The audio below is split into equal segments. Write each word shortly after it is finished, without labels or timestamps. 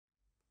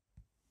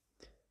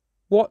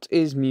What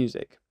is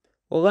music?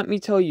 Well, let me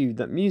tell you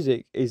that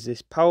music is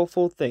this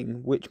powerful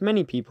thing which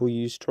many people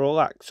use to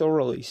relax or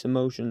release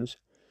emotions.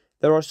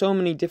 There are so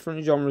many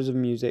different genres of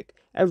music,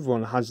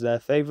 everyone has their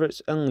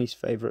favourites and least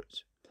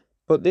favourites.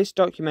 But this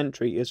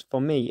documentary is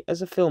for me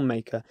as a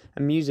filmmaker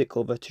and music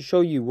lover to show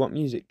you what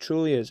music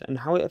truly is and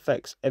how it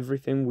affects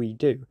everything we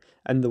do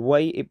and the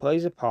way it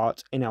plays a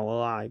part in our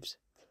lives.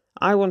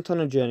 I went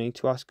on a journey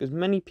to ask as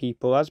many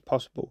people as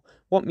possible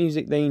what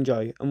music they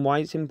enjoy and why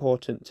it's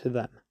important to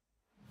them.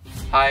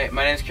 Hi,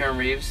 my name is Kieran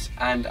Reeves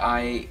and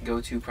I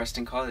go to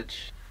Preston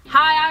College.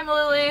 Hi, I'm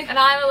Lily. And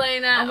I'm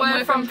Elena, and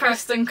we're from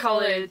Preston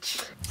College.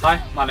 Hi,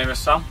 my name is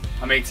Sam.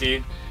 I'm 18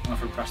 and I'm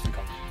from Preston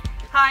College.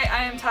 Hi,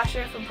 I am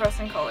Tasha from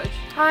Preston College.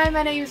 Hi,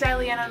 my name is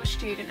Ellie and I'm a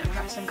student at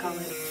Preston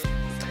College.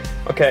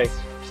 Okay,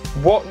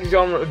 what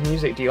genre of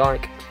music do you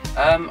like?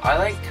 I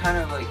like kind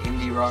of like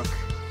indie rock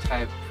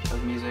type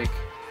of music,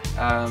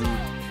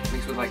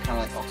 mixed with like kind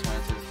of like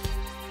alternative.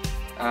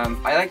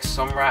 I like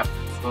some rap,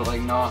 but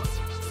like not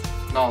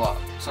a lot.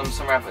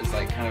 Some rap is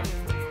like kind of,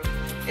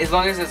 as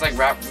long as it's like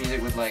rap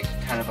music with like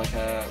kind of like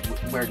a,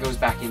 where it goes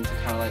back into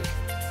kind of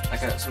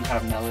like a, some kind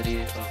of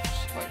melody of like,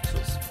 so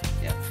it's,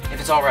 yeah. If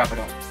it's all rap, I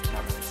don't,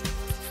 not really.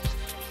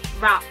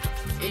 Rap.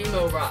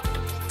 Emo rap.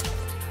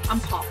 I'm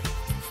pop.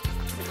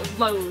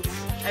 Loads.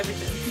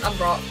 Everything. I'm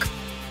rock.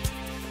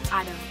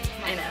 I know.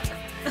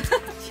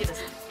 She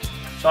doesn't.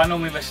 So I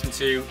normally listen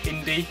to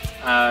indie,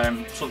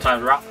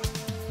 sometimes rap,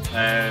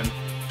 and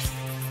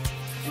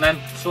then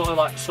sort of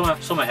like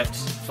summer hits,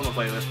 summer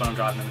playlists when I'm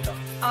driving in the car.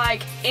 I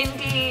like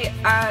indie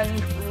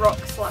and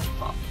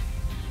rock/pop.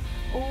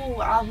 Oh,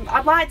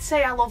 I'd like to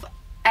say I love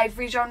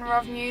every genre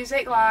of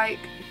music, like,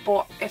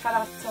 but if I'd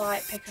have to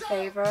like pick a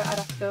favourite, I'd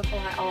have to go for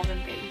like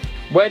R&B.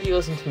 Where do you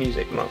listen to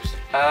music most?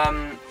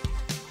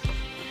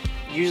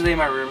 Usually in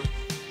my room.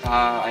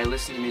 I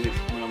listen to music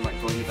when I'm like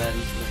going to bed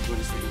and stuff, going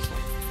to sleep and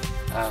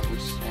stuff,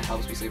 which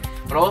helps me sleep.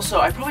 But also,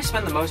 I probably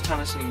spend the most time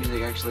listening to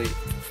music actually,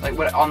 like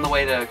on the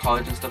way to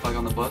college and stuff, like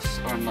on the bus,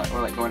 or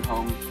like going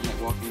home and like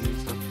walking and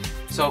stuff.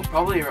 So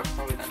probably then.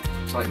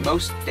 So like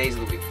most days of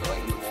the week, but like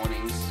in the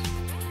mornings.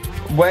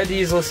 Where do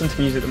you listen to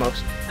music the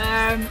most?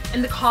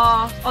 In the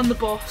car, on the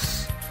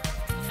bus,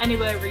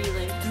 anywhere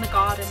really. In the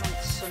garden when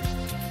it's sunny.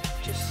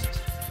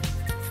 Just,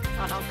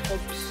 I don't know,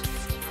 pubs,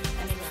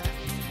 anywhere.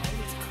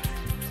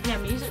 Yeah,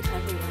 music's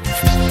everywhere.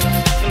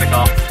 In the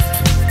car,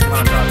 when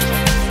I'm driving.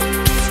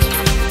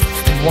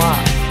 Why?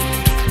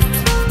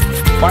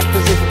 Why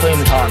specifically in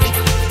the car? Just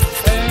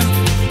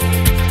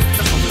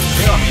something to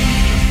do. I mean,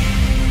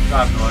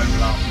 driving alone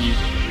without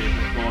music would be a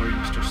bit boring.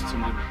 It's just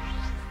something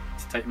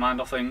to take your mind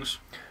off things.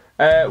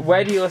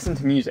 Where do you listen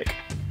to music?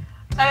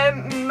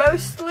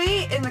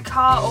 Mostly in the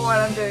car or when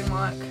I'm doing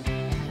work.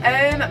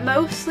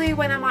 Mostly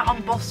when I'm like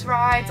on bus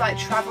rides, like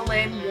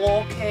travelling,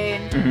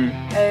 walking,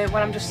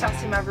 when I'm just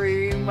sat in my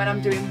room, when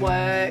I'm doing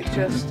work,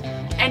 just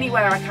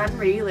anywhere I can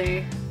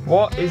really.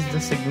 What is the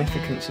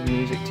significance of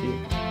music to you?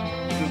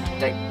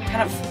 Like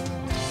kind of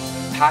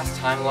pass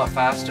time a lot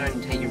faster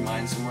and take your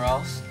mind somewhere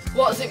else.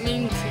 What does it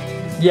mean to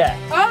you? Yeah.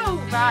 Oh,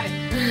 right.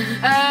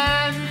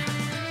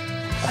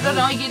 I don't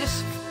know,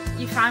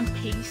 you find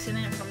peace in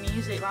it from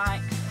music,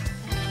 like,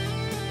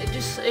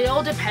 it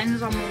all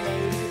depends on the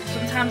mood.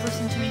 Sometimes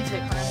listening to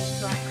music when I need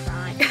to like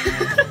cry.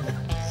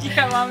 You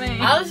know what I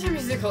mean? I listen to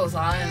music all the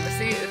time. I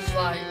see it as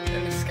like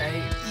an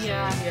escape.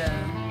 Yeah.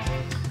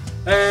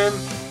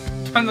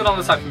 Depending on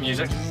the type of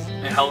music,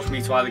 it helps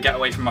me to either get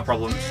away from my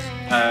problems,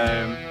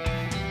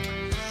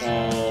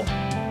 or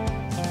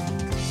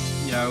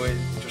you know, it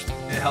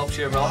helps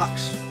you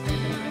relax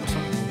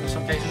in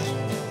some cases.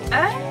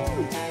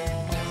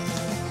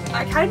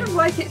 I kind of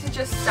like it to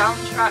just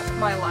soundtrack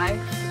my life.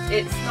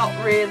 It's not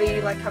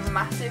really like a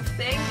massive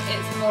thing,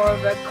 it's more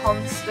of a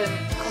constant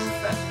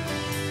comfort.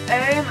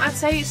 I'd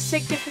say it's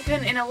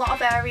significant in a lot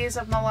of areas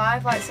of my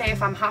life, like say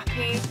if I'm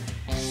happy,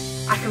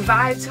 I can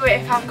vibe to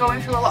it. If I'm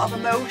going through a lot of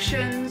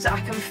emotions, I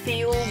can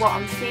feel what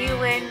I'm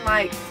feeling,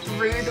 like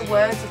through the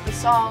words of the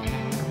song.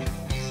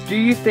 Do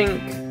you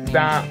think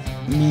that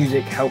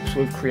music helps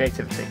with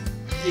creativity?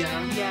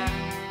 Yeah.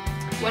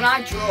 When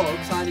I draw,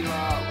 because I do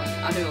art,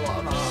 I do a lot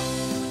of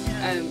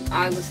art,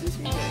 I listen to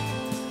music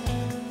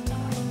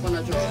when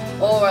I draw,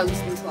 or I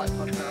listen to like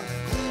podcasts.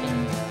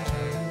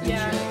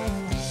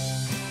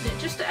 It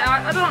just,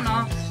 I don't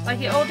know,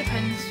 like it all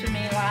depends for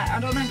me, like I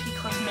don't know if you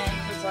class make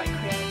as like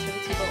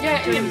creativity, but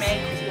yeah, doing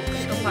makeup,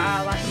 stuff like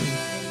that,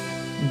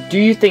 like. Do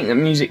you think that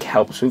music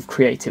helps with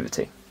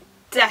creativity?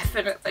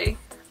 Definitely.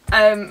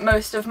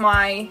 Most of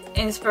my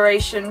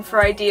inspiration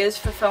for ideas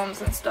for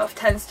films and stuff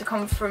tends to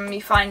come from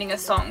me finding a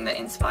song that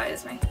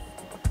inspires me.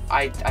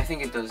 I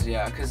think it does,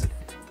 yeah, because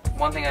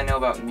one thing I know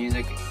about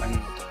music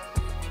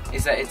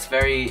is that it's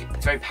very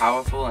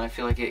powerful, and I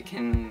feel like it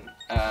can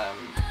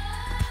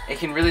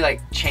really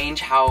like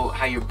change how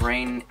your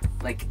brain,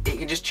 like it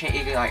can just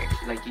change,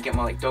 like you get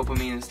more like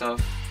dopamine and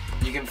stuff.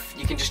 You can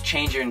just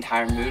change your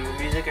entire mood with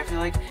music, I feel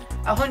like.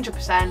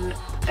 100%.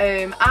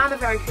 I'm a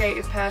very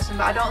creative person,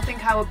 but I don't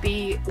think I would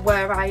be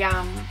where I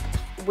am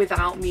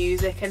without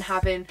music and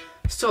having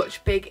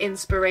such big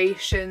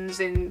inspirations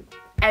in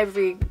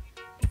every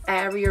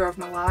area of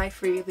my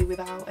life really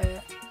without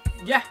it.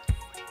 Yeah,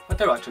 I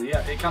do actually.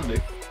 Yeah, it can do.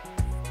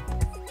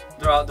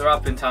 There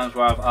have been times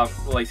where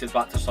I've related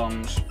back to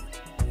songs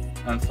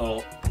and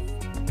thought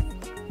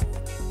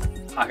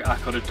I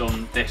could have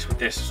done this with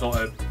this sort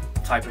of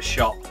type of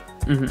shot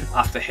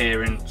after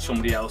hearing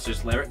somebody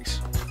else's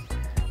lyrics.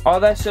 Are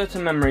there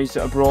certain memories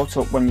that are brought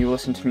up when you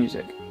listen to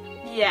music?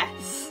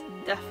 Yes,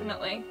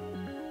 definitely.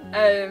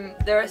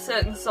 There are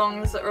certain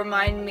songs that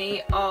remind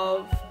me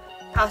of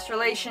past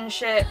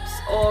relationships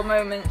or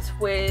moments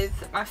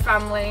with my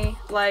family.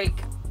 Like,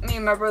 me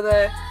and my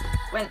brother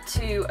went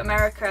to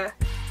America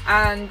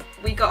and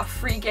we got a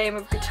free game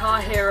of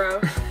Guitar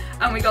Hero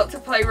and we got to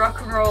play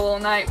Rock and Roll All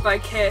Night by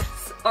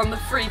Kiss on the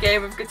free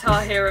game of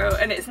Guitar Hero,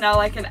 and it's now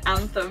like an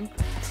anthem.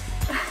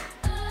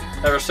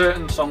 There are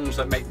certain songs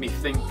that make me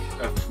think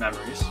of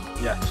memories,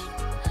 yes.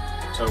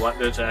 So like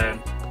there's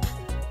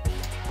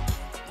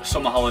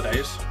Summer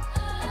Holidays.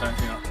 I don't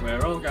think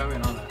we're all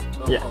going on it.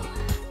 So Yeah.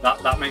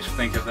 That makes me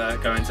think of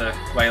going to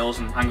Wales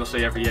and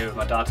Anglesey every year with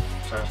my dad.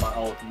 So it's like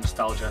old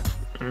nostalgia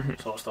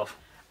sort of stuff.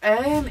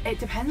 It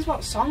depends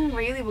what song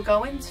really we're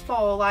going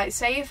for. Like,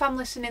 say if I'm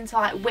listening to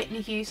like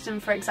Whitney Houston,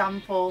 for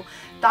example,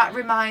 that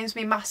reminds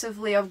me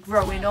massively of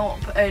growing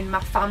up and my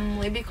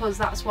family, because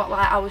that's what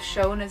like I was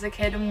shown as a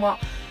kid and what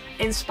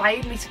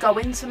inspired me to go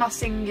into my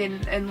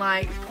singing and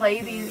like play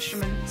the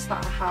instruments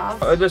that I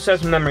have. Are there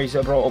certain memories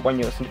that are brought up when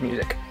you listen to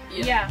music?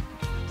 Yeah.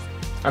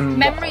 And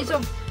Memories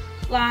of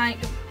like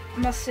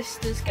my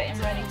sisters getting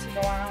ready to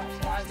go out.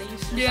 Like they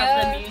used to just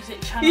have the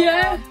music channel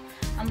on.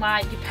 And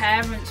like your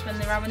parents when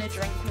they're having a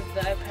drink with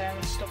their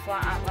parents, stuff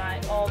like that,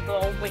 like all the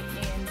old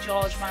Whitney and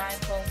George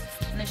Michael,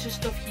 and it's just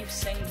stuff you've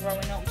seen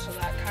growing up, so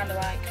that kind of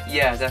like...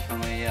 Yeah,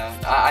 definitely, yeah.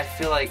 I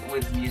feel like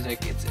with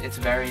music, it's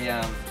very,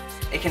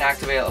 it can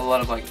activate a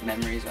lot of like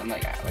memories and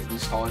like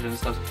nostalgia and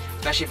stuff,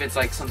 especially if it's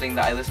like something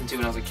that I listened to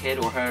when I was a kid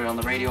or heard on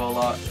the radio a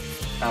lot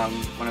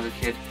when I was a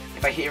kid.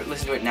 If I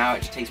listen to it now, it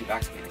just takes me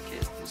back to being a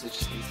kid. So it's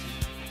just instant.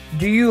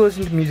 do you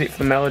listen to music for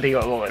the melody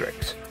or the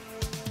lyrics?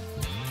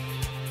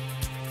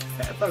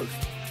 Bit of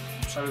both.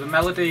 So the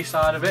melody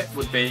side of it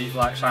would be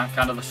like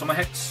kind of the summer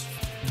hits.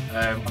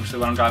 Obviously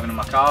when I'm driving in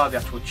my car, the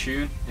actual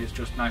tune is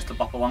just nice to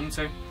bop along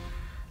to.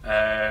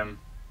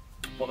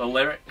 But the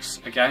lyrics,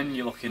 again,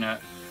 you're looking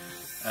at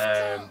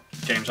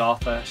James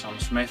Arthur, Sam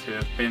Smith, who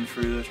have been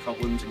through those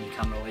problems, and you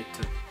can relate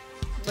to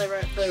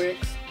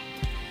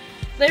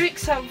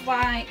Lyrics have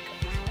like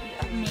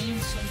mean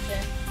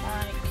something.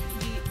 Like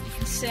you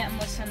can sit and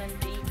listen and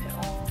deep it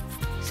all.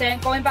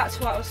 Going back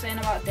to what I was saying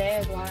about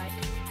Dave, like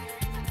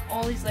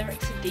all these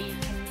lyrics are deep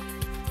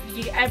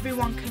and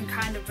everyone can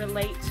kind of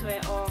relate to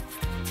it or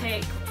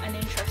take an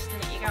interest in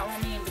it, you get what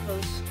I mean?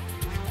 Because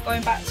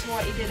going back to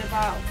what he did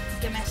about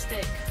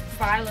domestic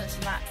violence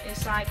and that,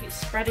 it's like it's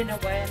spreading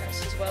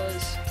awareness as well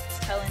as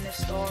telling a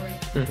story.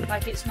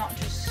 Like it's not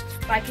just,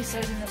 like he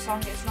says in the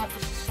song, it's not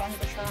just a song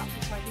of trap,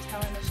 it's like he's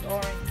telling a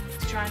story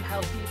to try and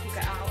help people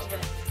get out of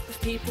it. Because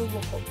people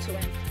look up to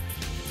him.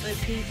 The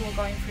people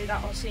going through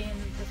that or seeing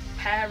the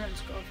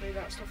parents go through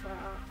that, stuff like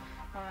that,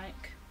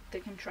 like they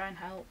can try and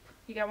help.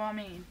 You get what I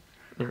mean?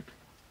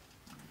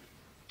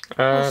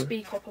 Or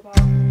speak up about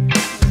it.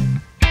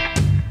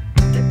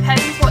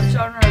 Depends what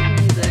genre of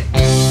music.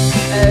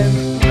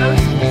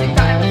 Most music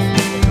that I listen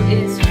to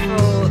is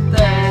for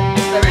the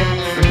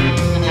lyrics.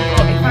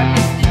 But if I'm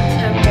listening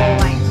to more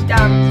like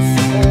dance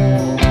or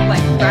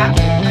like rap,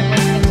 I'm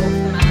listening more to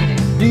the melody.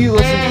 Do you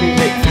listen to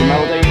music for the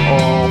melody or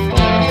for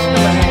the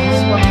lyrics?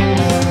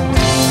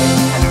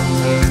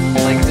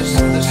 Like there's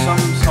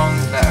some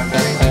songs that are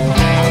very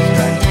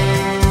abstract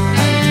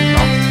and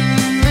not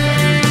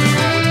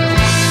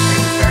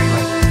very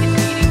like in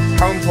meaning.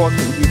 How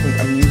important do you think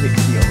a music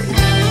video is?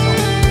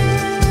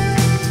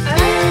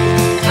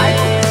 I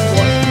don't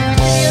watch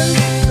videos,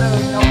 so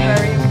not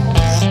very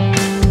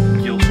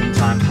important. you'll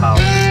sometimes have a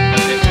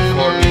bit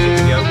before a music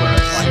video where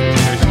it's like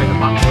there's a bit of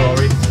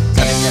backstory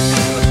and it gets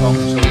into the song,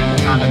 so you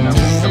kind of know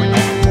what's going on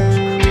and what's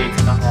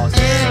creating that artist.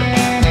 So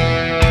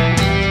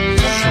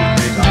what's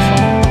create that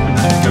song and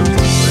then it goes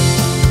into it,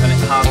 and it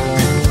has a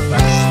visual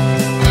effect.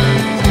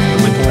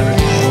 With the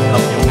lyrics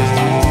help you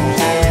understand what the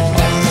story is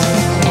like.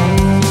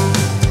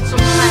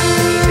 Sometimes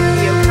the music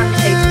video can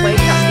take away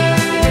that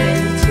deep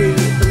meaning to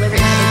the lyrics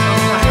of the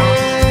song, like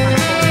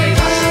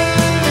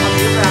on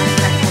the other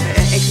aspect of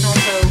it, it can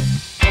also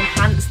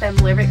enhance them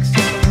lyrics to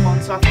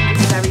someone, so I think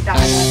it's very direct.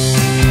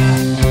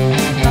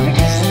 I think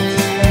it's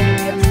very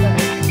against them.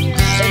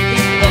 Some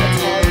people want to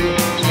tell you.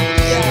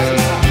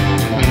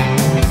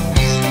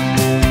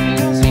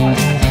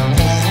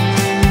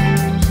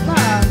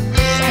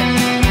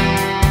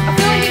 I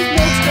feel like it's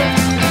more to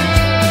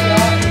the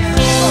artist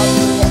rather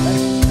than what they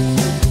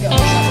get on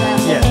that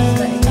Yeah.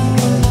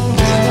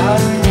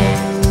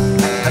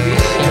 Have you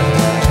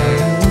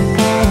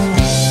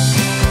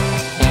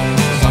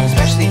song,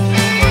 especially if you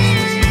first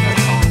listen to that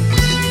song,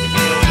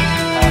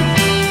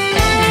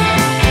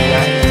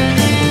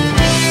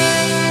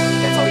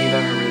 that's all you've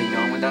ever really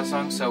known with that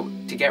song, so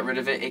to get rid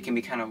of it, it can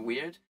be kind of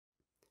weird.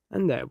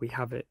 And there we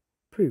have it,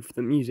 proof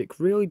that music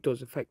really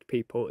does affect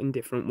people in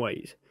different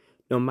ways.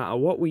 No matter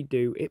what we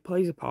do, it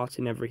plays a part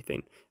in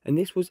everything, and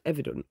this was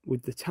evident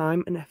with the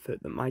time and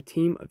effort that my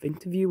team of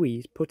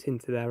interviewees put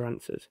into their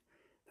answers.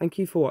 Thank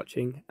you for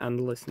watching and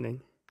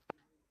listening.